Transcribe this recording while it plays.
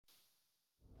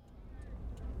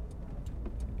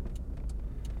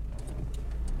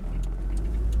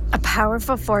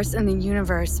powerful force in the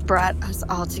universe brought us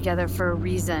all together for a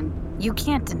reason. You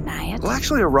can't deny it. Well,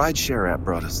 actually, a rideshare app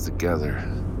brought us together.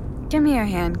 Give me your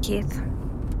hand, Keith.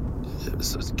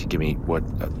 So, give me what?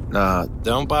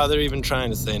 Don't bother even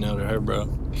trying to say no to her,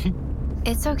 bro.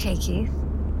 It's okay, Keith.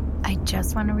 I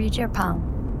just want to read your palm.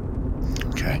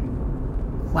 Okay.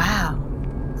 Wow.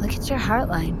 Look at your heart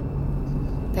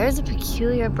line. There's a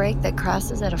peculiar break that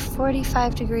crosses at a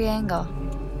 45-degree angle.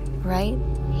 Right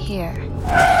here.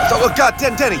 Oh, God,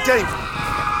 Denny! What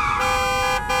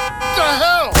the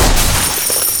hell?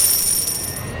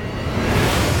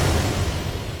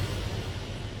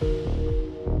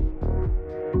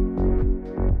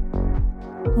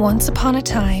 Once upon a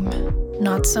time,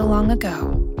 not so long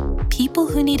ago, people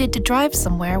who needed to drive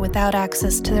somewhere without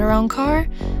access to their own car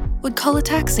would call a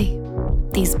taxi.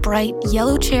 These bright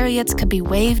yellow chariots could be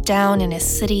waved down in a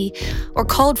city or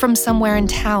called from somewhere in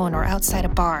town or outside a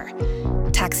bar.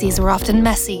 Taxis were often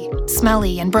messy,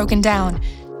 smelly, and broken down,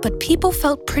 but people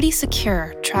felt pretty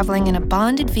secure traveling in a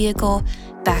bonded vehicle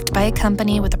backed by a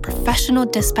company with a professional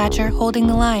dispatcher holding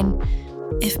the line.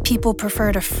 If people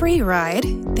preferred a free ride,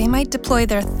 they might deploy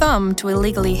their thumb to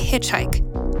illegally hitchhike,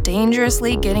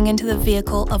 dangerously getting into the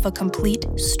vehicle of a complete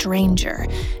stranger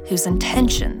whose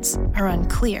intentions are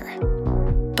unclear.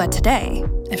 But today,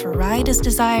 if a ride is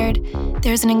desired,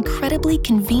 there's an incredibly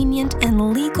convenient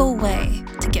and legal way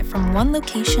to get from one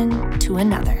location to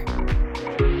another.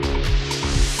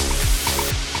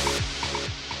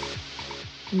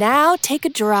 Now take a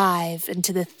drive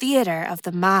into the theater of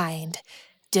the mind.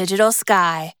 Digital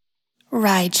Sky.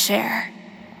 Rideshare.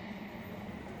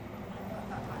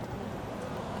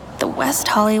 The West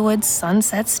Hollywood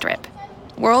Sunset Strip.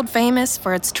 World famous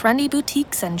for its trendy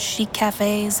boutiques and chic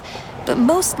cafes, but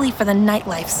mostly for the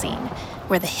nightlife scene,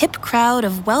 where the hip crowd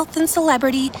of wealth and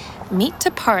celebrity meet to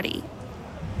party.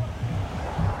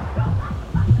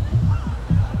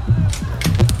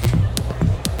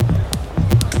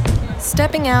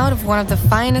 Stepping out of one of the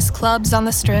finest clubs on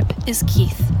the Strip is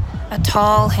Keith, a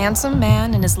tall, handsome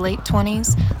man in his late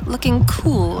 20s, looking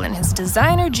cool in his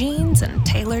designer jeans and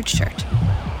tailored shirt.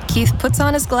 Keith puts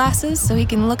on his glasses so he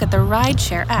can look at the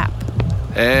rideshare app.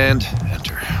 And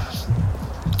enter.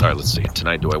 All right, let's see.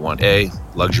 Tonight, do I want A,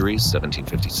 luxury,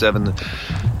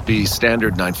 $17.57, B,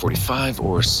 standard, $9.45,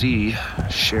 or C,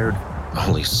 shared,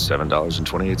 only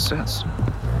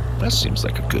 $7.28? That seems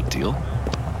like a good deal.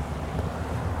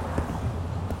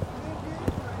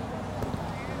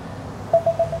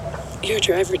 Your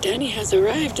driver, Denny, has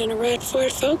arrived in a red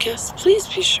Ford Focus. Please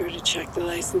be sure to check the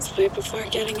license plate before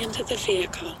getting into the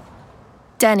vehicle.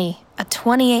 Denny, a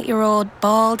 28-year-old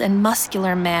bald and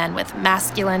muscular man with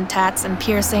masculine tats and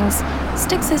piercings,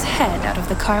 sticks his head out of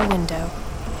the car window.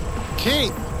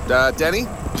 Keith! Denny?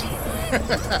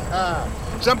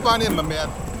 Jump on in, my man.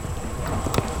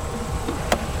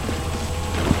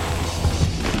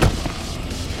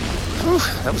 Whew,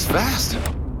 that was fast.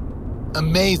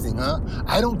 Amazing, huh?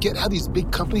 I don't get how these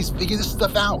big companies figure this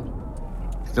stuff out.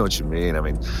 I know what you mean. I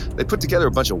mean, they put together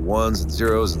a bunch of ones and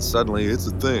zeros and suddenly it's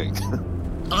a thing.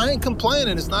 I ain't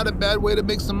complaining. It's not a bad way to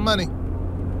make some money.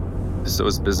 So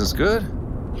is business good?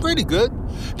 Pretty good.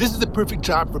 This is the perfect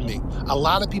job for me. A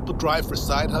lot of people drive for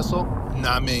side hustle.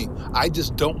 Not me. I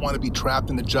just don't want to be trapped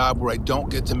in a job where I don't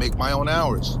get to make my own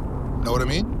hours. Know what I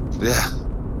mean? Yeah.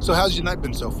 So how's your night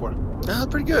been so far?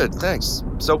 Pretty good, thanks.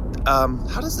 So,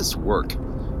 how does this work?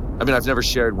 I mean, I've never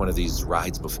shared one of these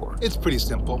rides before. It's pretty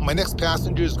simple. My next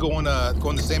passenger is going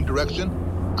the same direction.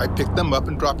 I pick them up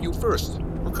and drop you first.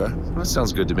 Okay, that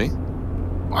sounds good to me.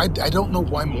 I don't know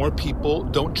why more people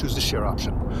don't choose the share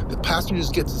option. The passengers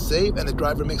get to save and the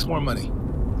driver makes more money.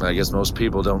 I guess most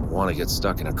people don't want to get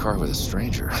stuck in a car with a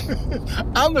stranger.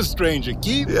 I'm a stranger,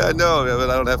 Keith. Yeah, I know, but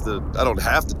I don't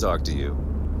have to talk to you.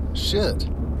 Shit.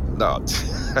 No,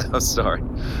 I'm sorry.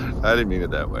 I didn't mean it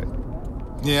that way.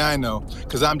 Yeah, I know.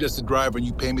 Because I'm just a driver and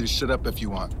you pay me to shut up if you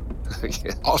want.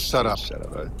 Yeah. I'll shut up. Shut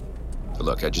up. But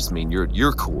look, I just mean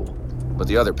you're cool. But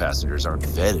the other passengers aren't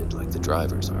vetted like the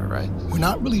drivers are, right? We're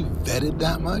not really vetted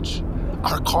that much.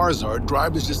 Our cars are.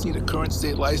 Drivers just need a current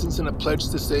state license and a pledge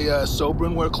to say sober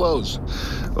and wear clothes.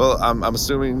 Well, I'm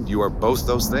assuming you are both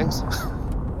those things?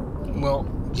 Well,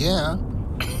 yeah.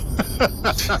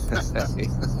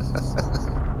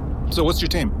 So what's your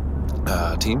team?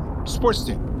 Team? Sports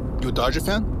team. You a Dodger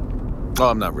fan? Oh,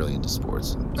 I'm not really into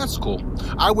sports. That's cool.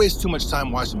 I waste too much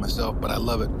time watching myself, but I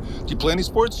love it. Do you play any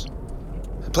sports?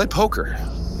 I play poker.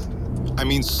 I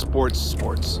mean sports.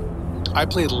 I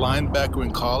played linebacker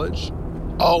in college.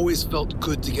 Always felt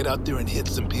good to get out there and hit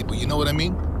some people. You know what I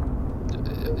mean?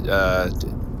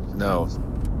 No.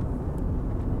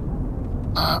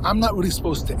 I'm not really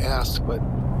supposed to ask, but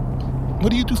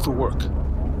What do you do for work?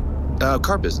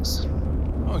 Car business.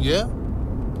 Oh, yeah?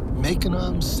 Making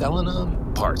them, selling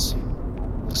them? Parts.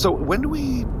 So when do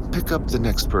we pick up the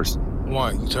next person?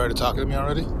 Why, you tired of talking to me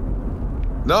already?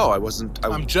 No, I wasn't.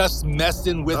 I'm just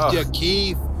messing with Oh. you,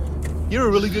 Keith. You're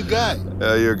a really good guy.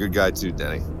 You're a good guy too,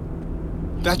 Denny.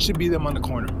 That should be them on the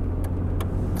corner.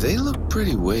 They look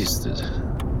pretty wasted.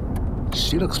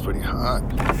 She looks pretty hot.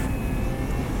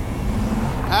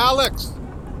 Alex,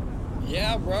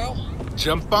 Yeah, bro.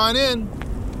 jump on in.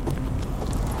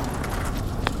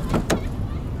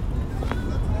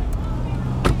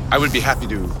 I would be happy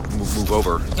to move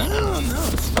over. No,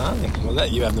 it's fine. We'll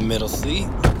let you have the middle seat.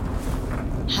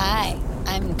 Hi,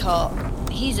 I'm Nicole.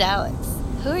 He's Alex.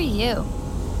 Who are you?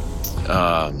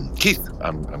 Keith.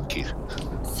 I'm Keith.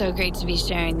 So great to be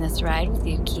sharing this ride with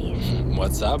you, Keith.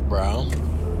 What's up, bro?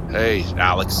 Hey,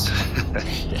 Alex.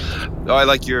 Oh, I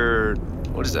like your,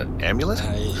 what is that, amulet?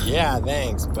 Yeah,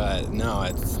 thanks, but no,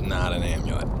 it's not an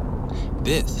amulet.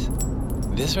 This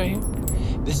right here,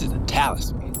 this is a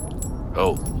talisman.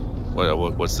 Oh,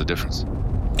 what's the difference?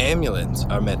 Amulets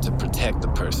are meant to protect the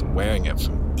person wearing it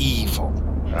from evil.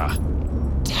 Ah,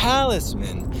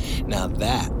 Talisman, now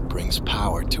that brings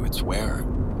power to its wearer.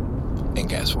 And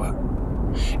guess what?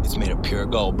 It's made of pure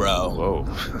gold, bro.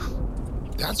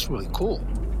 whoa. That's really cool.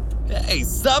 Hey,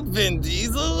 sup, Vin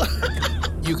Diesel?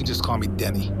 You can just call me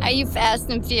Denny. Are you fast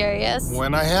and furious?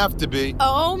 When I have to be.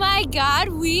 Oh my god,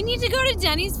 we need to go to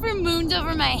Denny's for Mooned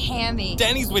Over My Hammy.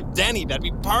 Denny's with Denny, that'd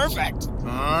be perfect.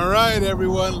 All right,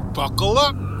 everyone, buckle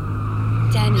up.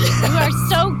 Denny, you are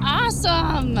so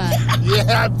awesome.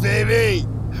 Yeah, baby.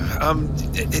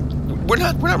 We're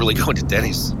not really going to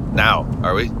Denny's now,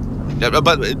 are we? Yeah,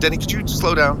 but Denny, could you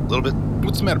slow down a little bit?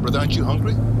 What's the matter, brother? Aren't you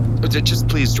hungry? Just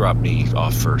please drop me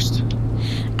off first.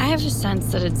 I have a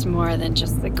sense that it's more than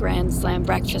just the Grand Slam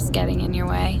breakfast getting in your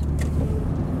way.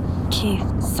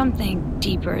 Keith, something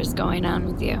deeper is going on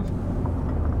with you.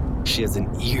 She has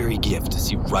an eerie gift to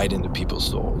see right into people's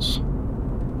souls.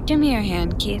 Give me your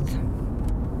hand, Keith.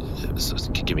 So,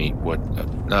 give me what?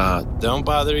 Don't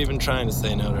bother even trying to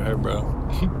say no to her, bro.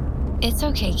 It's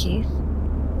okay, Keith.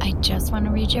 I just want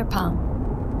to read your palm.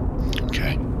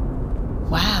 Okay.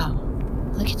 Wow,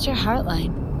 look at your heart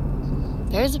line.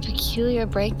 There's a peculiar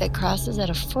break that crosses at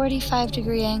a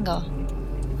 45-degree angle.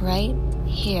 Right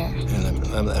here. Here,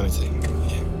 let me see.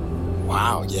 Yeah.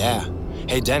 Wow, yeah.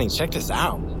 Hey, Denny, check this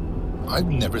out. I've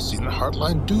never seen the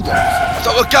Heartline do that.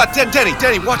 Oh, God,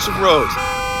 Denny, watch the road.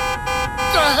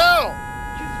 What the hell?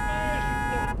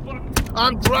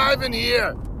 I'm driving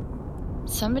here.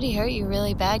 Somebody hurt you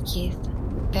really bad, Keith.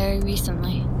 Very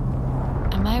recently.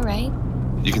 Am I right?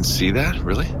 You can see that,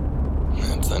 really?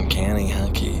 That's uncanny, huh,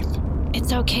 Keith?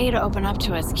 It's okay to open up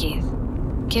to us, Keith.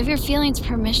 Give your feelings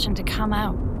permission to come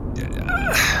out.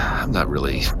 I'm not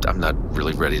really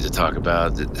ready to talk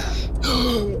about it.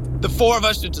 The four of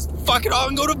us should just fuck it all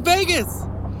and go to Vegas.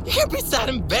 You can't be sad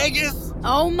in Vegas.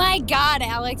 Oh my god,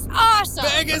 Alex. Awesome!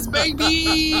 Vegas,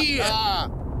 baby!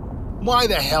 Why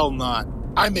the hell not?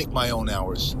 I make my own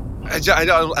hours. I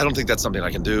don't think that's something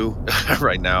I can do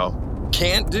right now.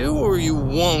 Can't do or you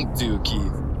won't do,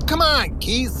 Keith? Come on,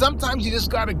 Keith. Sometimes you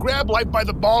just gotta grab life by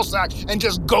the ball sack and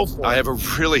just go for it. I have a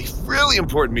really, really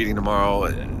important meeting tomorrow.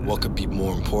 What could be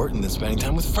more important than spending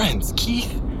time with friends,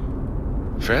 Keith?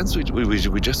 Friends,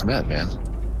 we just met, man.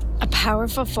 A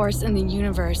powerful force in the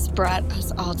universe brought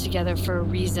us all together for a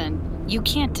reason. You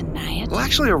can't deny it. Well,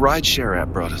 actually, a rideshare app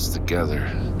brought us together.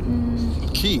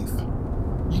 Keith,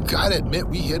 you gotta admit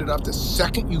we hit it off the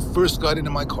second you first got into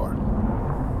my car.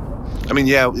 I mean,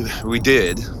 yeah, we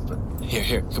did. But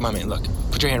Here, come on, man, look.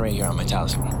 Put your hand right here on my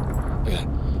talisman. Look at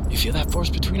that. You feel that force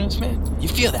between us, man? You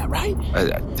feel that, right? I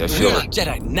feel We're it. like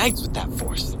Jedi Knights with that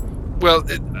force. Well,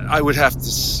 I would have to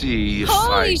see if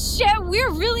Holy shit, we're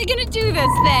really gonna do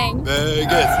this thing!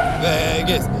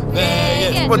 Vegas.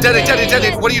 Well,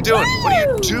 Denny, what are you doing? What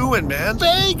are you doing, man?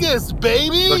 Vegas,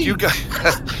 baby! Look, you guys...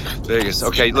 Vegas.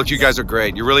 Okay, look, you guys are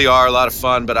great. You really are a lot of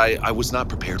fun, but I was not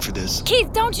prepared for this.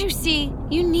 Keith, don't you see?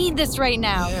 You need this right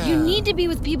now. Yeah. You need to be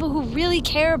with people who really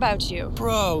care about you.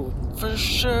 Bro, for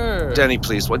sure. Denny,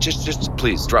 please, just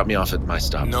please drop me off at my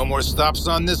stop. No more stops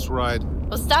on this ride.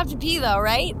 Well, stop to pee though,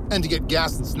 right? And to get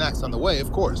gas and snacks on the way,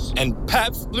 of course. And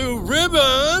Pabst Blue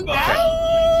Ribbon. Okay.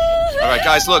 All right,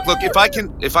 guys, look,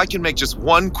 if I can make just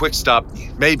one quick stop,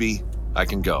 maybe I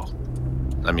can go.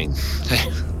 I mean,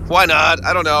 why not?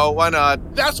 I don't know. Why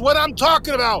not? That's what I'm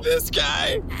talking about! This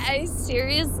guy. I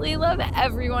seriously love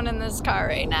everyone in this car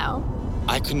right now.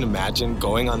 I couldn't imagine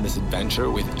going on this adventure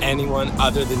with anyone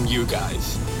other than you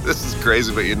guys. This is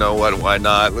crazy, but you know what? Why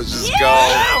not? Let's just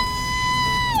go.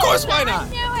 course, why not? I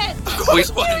knew it. Of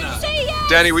course, why not? Say yes.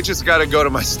 Danny, we just gotta go to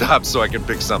my stop so I can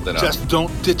pick something up. Just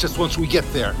don't ditch us once we get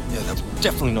there. Yeah, that's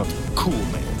definitely not cool,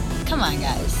 man. Come on,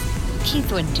 guys.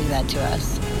 Keith wouldn't do that to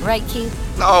us. Right, Keith?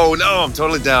 No, I'm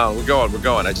totally down. We're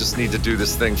going. I just need to do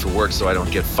this thing for work so I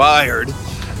don't get fired.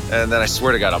 And then I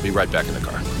swear to God, I'll be right back in the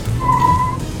car.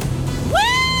 Woo!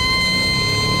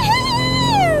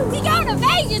 We going to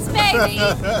Vegas, baby!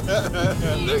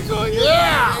 Nicole, you're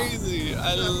crazy.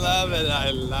 I love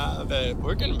it.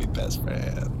 We're gonna be best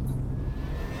friends.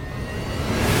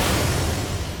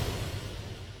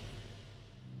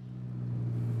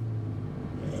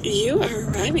 You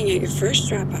are arriving at your first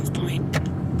drop-off point.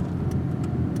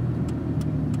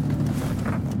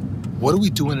 What are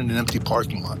we doing in an empty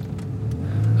parking lot?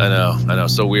 I know.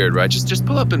 So weird, right? Just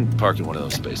pull up and park in one of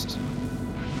those spaces.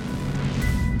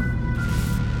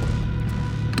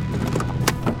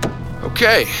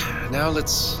 Okay, now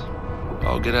let's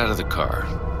all get out of the car.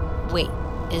 Wait,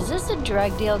 is this a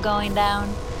drug deal going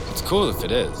down? It's cool if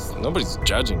it is. Nobody's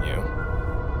judging you.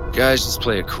 Guys, just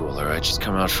play it cool, all right? Just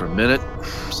come out for a minute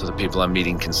so the people I'm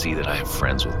meeting can see that I have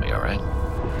friends with me, all right?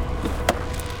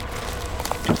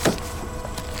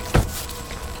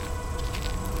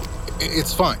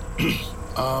 It's fine.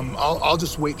 I'll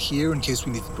just wait here in case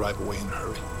we need to drive away in a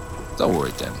hurry. Don't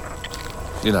worry, Danny.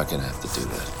 You're not gonna have to do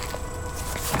that.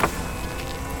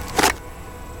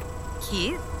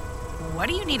 Keith, what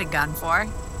do you need a gun for?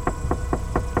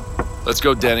 Let's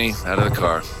go, Denny. Out of the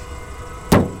car.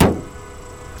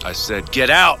 I said,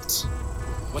 get out!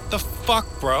 What the fuck,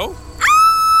 bro?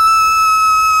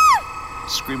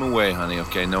 Scream away, honey,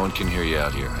 okay? No one can hear you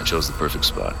out here. I chose the perfect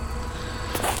spot.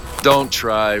 Don't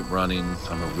try running.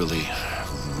 I'm a really,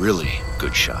 really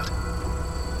good shot.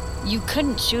 You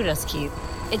couldn't shoot us, Keith.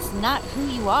 It's not who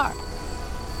you are.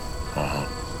 Uh-huh.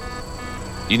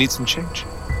 You need some change?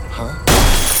 Huh?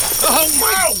 Oh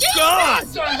my God!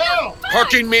 What the hell?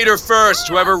 Parking meter first.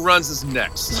 Whoever runs is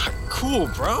next. Not cool,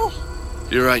 bro.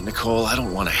 You're right, Nicole. I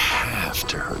don't want to have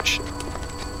to hurt you.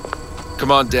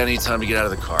 Come on, Danny. Time to get out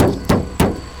of the car.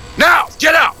 Now!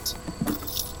 Get out!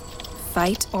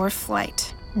 Fight or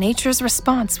flight. Nature's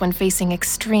response when facing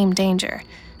extreme danger.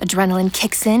 Adrenaline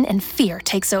kicks in and fear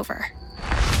takes over.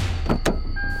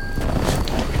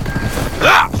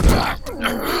 Ah!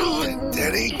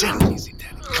 Danny, easy,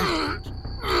 Danny.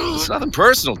 It's nothing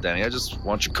personal, Danny. I just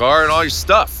want your car and all your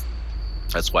stuff.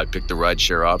 That's why I picked the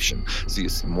rideshare option. So you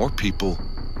see more people,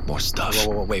 more stuff.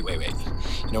 Whoa, wait.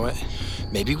 You know what?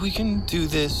 Maybe we can do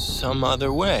this some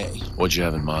other way. What'd you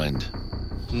have in mind?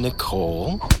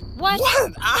 Nicole? What?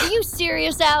 Are you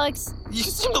serious, Alex? You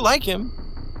seem to like him.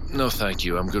 No, thank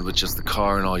you. I'm good with just the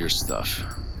car and all your stuff.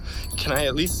 Can I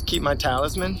at least keep my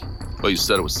talisman? Well, you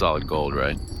said it was solid gold,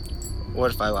 right?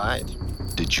 What if I lied?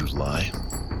 Did you lie?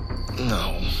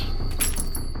 No.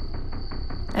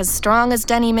 As strong as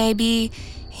Denny may be,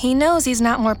 he knows he's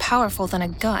not more powerful than a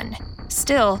gun.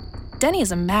 Still, Denny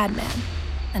is a madman,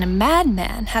 and a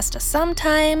madman has to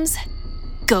sometimes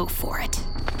go for it.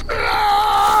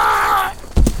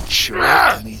 Sure,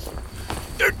 Danny.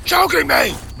 You're choking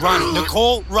me! Run,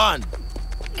 Nicole, run!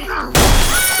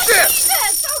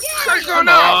 Come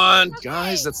on,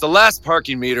 guys. That's the last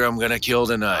parking meter I'm gonna kill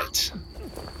tonight.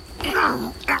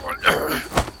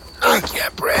 I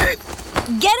can't breathe.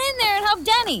 Get in there and help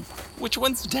Denny. Which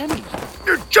one's Denny?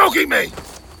 You're choking me!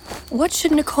 What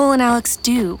should Nicole and Alex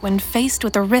do when faced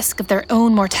with the risk of their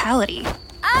own mortality?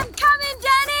 I'm coming,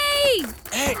 Denny!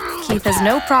 Hey! Keith has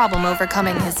no problem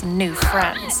overcoming his new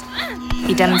friends.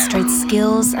 He demonstrates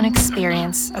skills and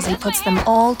experience as he puts them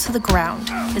all to the ground,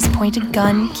 his pointed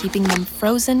gun keeping them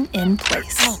frozen in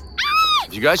place.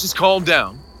 If you guys just calm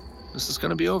down, this is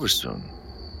gonna be over soon.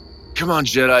 Come on,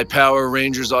 Jedi, Power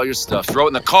Rangers, all your stuff. Throw it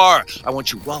in the car. I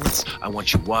want your wallets. I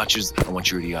want your watches. I want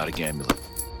your idiotic amulet.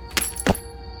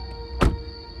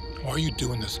 Why are you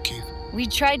doing this, Keith? We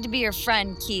tried to be your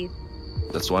friend, Keith.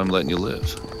 That's why I'm letting you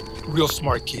live. Real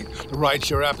smart, Keith. The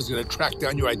rideshare app is going to track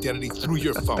down your identity through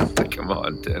your phone. Come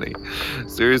on, Denny.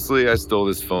 Seriously, I stole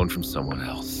this phone from someone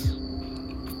else.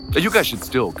 And you guys should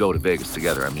still go to Vegas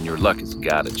together. I mean, your luck has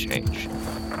gotta change.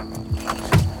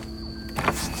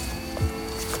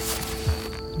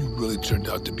 You really turned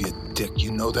out to be a dick.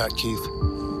 You know that, Keith?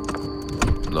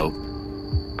 Nope.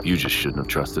 You just shouldn't have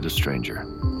trusted a stranger.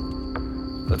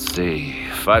 Let's see.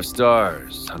 5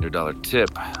 stars, $100 tip,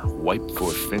 wipe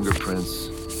for fingerprints.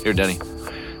 Here, Denny.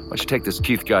 Why don't you take this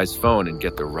Keith guy's phone and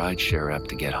get the rideshare app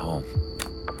to get home?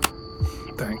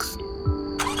 Thanks.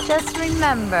 Just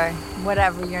remember,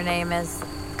 whatever your name is,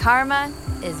 karma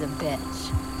is a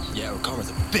bitch. Yeah,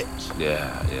 Karma's a bitch.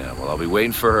 Yeah. Well, I'll be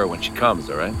waiting for her when she comes,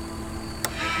 all right?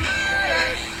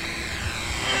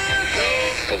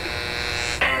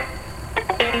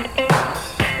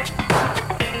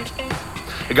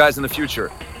 Hey, guys, in the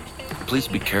future, please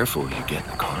be careful who you get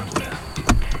in the car with.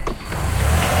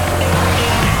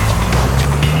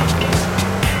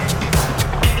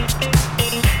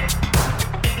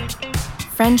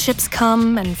 Friendships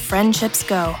come and friendships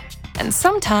go. And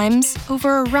sometimes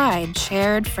over a ride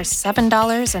shared for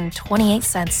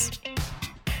 $7.28.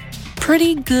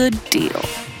 Pretty good deal.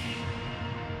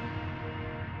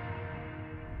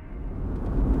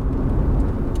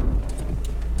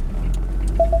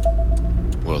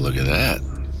 Well, look at that.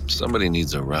 Somebody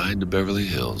needs a ride to Beverly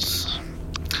Hills.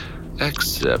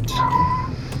 Except...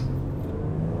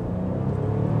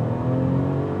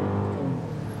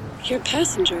 Your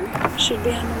passenger should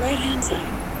be on the right-hand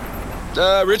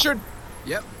side. Richard?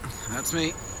 Yep, that's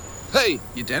me. Hey!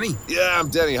 You Denny? Yeah, I'm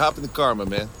Denny. Hop in the car, my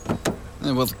man.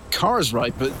 Well, the car's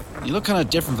right, but you look kind of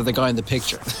different from the guy in the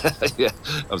picture. Yeah,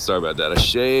 I'm sorry about that. I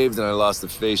shaved and I lost the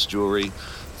face jewelry.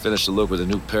 Finished the look with a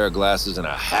new pair of glasses and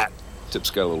a hat. Tips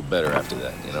got a little better after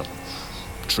that, you know?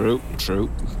 True.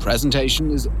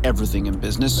 Presentation is everything in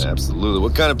business. Absolutely.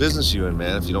 What kind of business you in,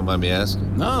 man, if you don't mind me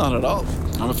asking? No, not at all.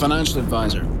 I'm a financial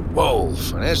advisor. Whoa,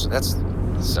 financial, that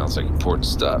sounds like important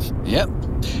stuff. Yep.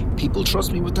 People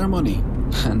trust me with their money.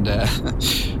 And,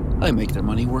 I make their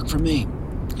money work for me.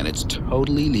 And it's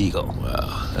totally legal.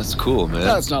 Wow, that's cool,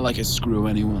 man. It's not like I screw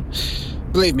anyone.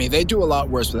 Believe me, they do a lot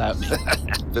worse without me.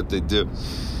 Bet they do.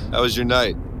 How was your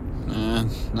night?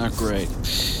 Not great.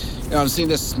 You know, I've seen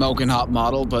this smoking hot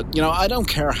model, but, I don't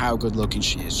care how good looking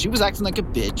she is. She was acting like a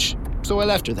bitch, so I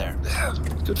left her there. Yeah,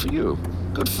 good for you.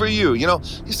 Good for you.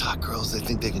 These hot girls, they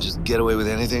think they can just get away with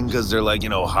anything because they're like,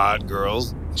 hot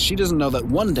girls. She doesn't know that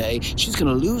one day she's going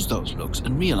to lose those looks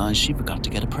and realize she forgot to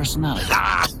get a personality.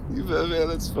 You bet, man,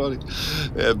 that's funny.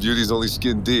 Yeah, beauty's only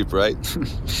skin deep, right?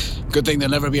 Good thing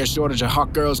there'll never be a shortage of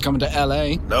hot girls coming to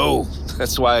L.A. No,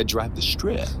 that's why I drive the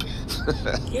Strip.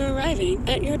 You're arriving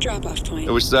at your drop-off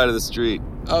point. Which side of the street?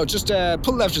 Oh, just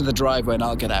pull left into the driveway and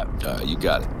I'll get out. You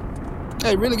got it.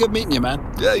 Hey, really good meeting you,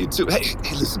 man. Yeah, you too. Hey,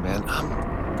 listen, man.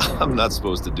 I'm not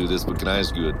supposed to do this, but can I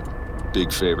ask you a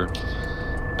big favor?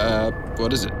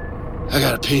 What is it? I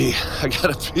gotta pee,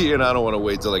 and I don't want to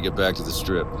wait till I get back to the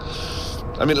Strip.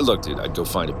 I mean, look, dude, I'd go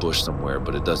find a bush somewhere,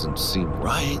 but it doesn't seem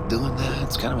right doing that.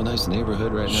 It's kind of a nice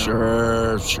neighborhood right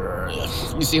now. Sure.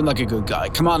 You seem like a good guy.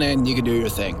 Come on in, you can do your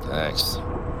thing. Thanks.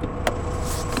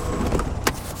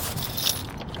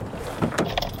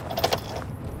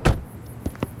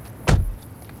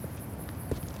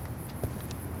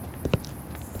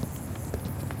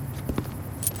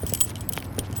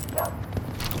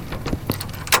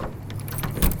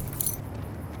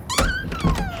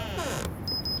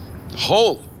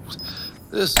 Holy,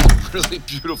 this is a really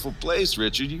beautiful place,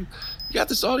 Richard. You got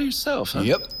this all to yourself, huh?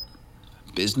 Yep.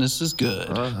 Business is good.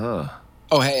 Uh-huh.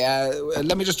 Oh, hey,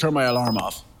 let me just turn my alarm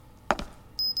off.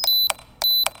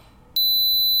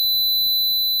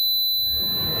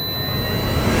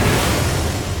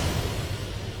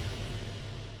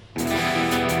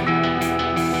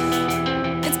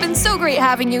 It's been so great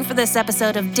having you for this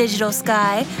episode of Digital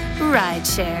Sky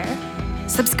Rideshare.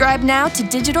 Subscribe now to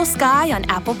Digital Sky on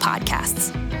Apple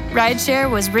Podcasts. Rideshare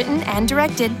was written and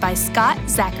directed by Scott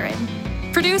Zacharin.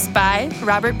 Produced by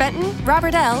Robert Benton,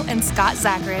 Robert L., and Scott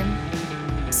Zacharin.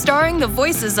 Starring the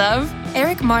voices of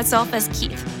Eric Martsolf as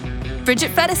Keith,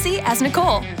 Bridget Fedesi as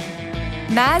Nicole,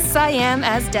 Maz Siam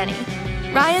as Denny,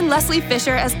 Ryan Leslie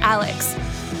Fisher as Alex,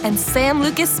 and Sam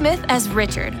Lucas Smith as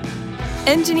Richard.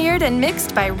 Engineered and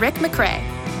mixed by Rick McCrae.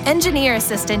 Engineer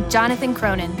assistant Jonathan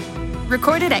Cronin.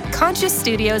 Recorded at Conscious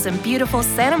Studios in beautiful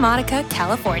Santa Monica,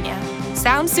 California.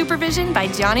 Sound supervision by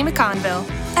Johnny McConville.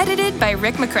 Edited by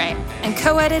Rick McCrae. And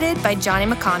co-edited by Johnny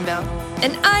McConville.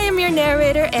 And I am your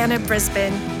narrator, Anna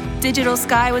Brisbane. Digital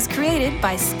Sky was created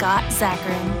by Scott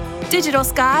Zacharin. Digital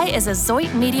Sky is a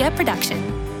Zoit Media production.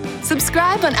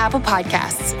 Subscribe on Apple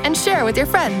Podcasts and share with your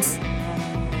friends.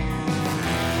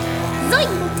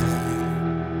 Zoit!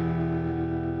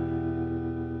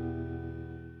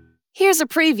 Here's a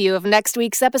preview of next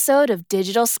week's episode of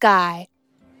Digital Sky.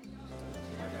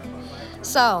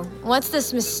 So, what's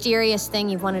this mysterious thing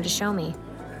you've wanted to show me?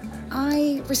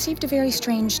 I received a very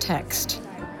strange text.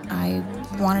 I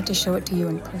wanted to show it to you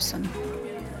in person.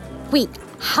 Wait,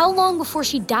 how long before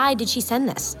she died did she send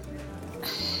this?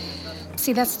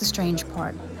 See, that's the strange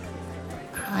part.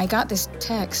 I got this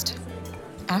text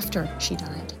after she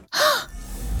died.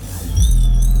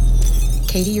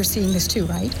 Katie, you're seeing this too,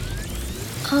 right?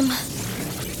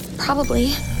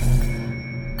 Probably.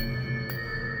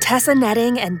 Tessa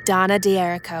Netting and Donna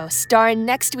D'Erico star in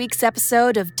next week's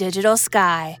episode of Digital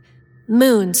Sky,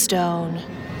 Moonstone.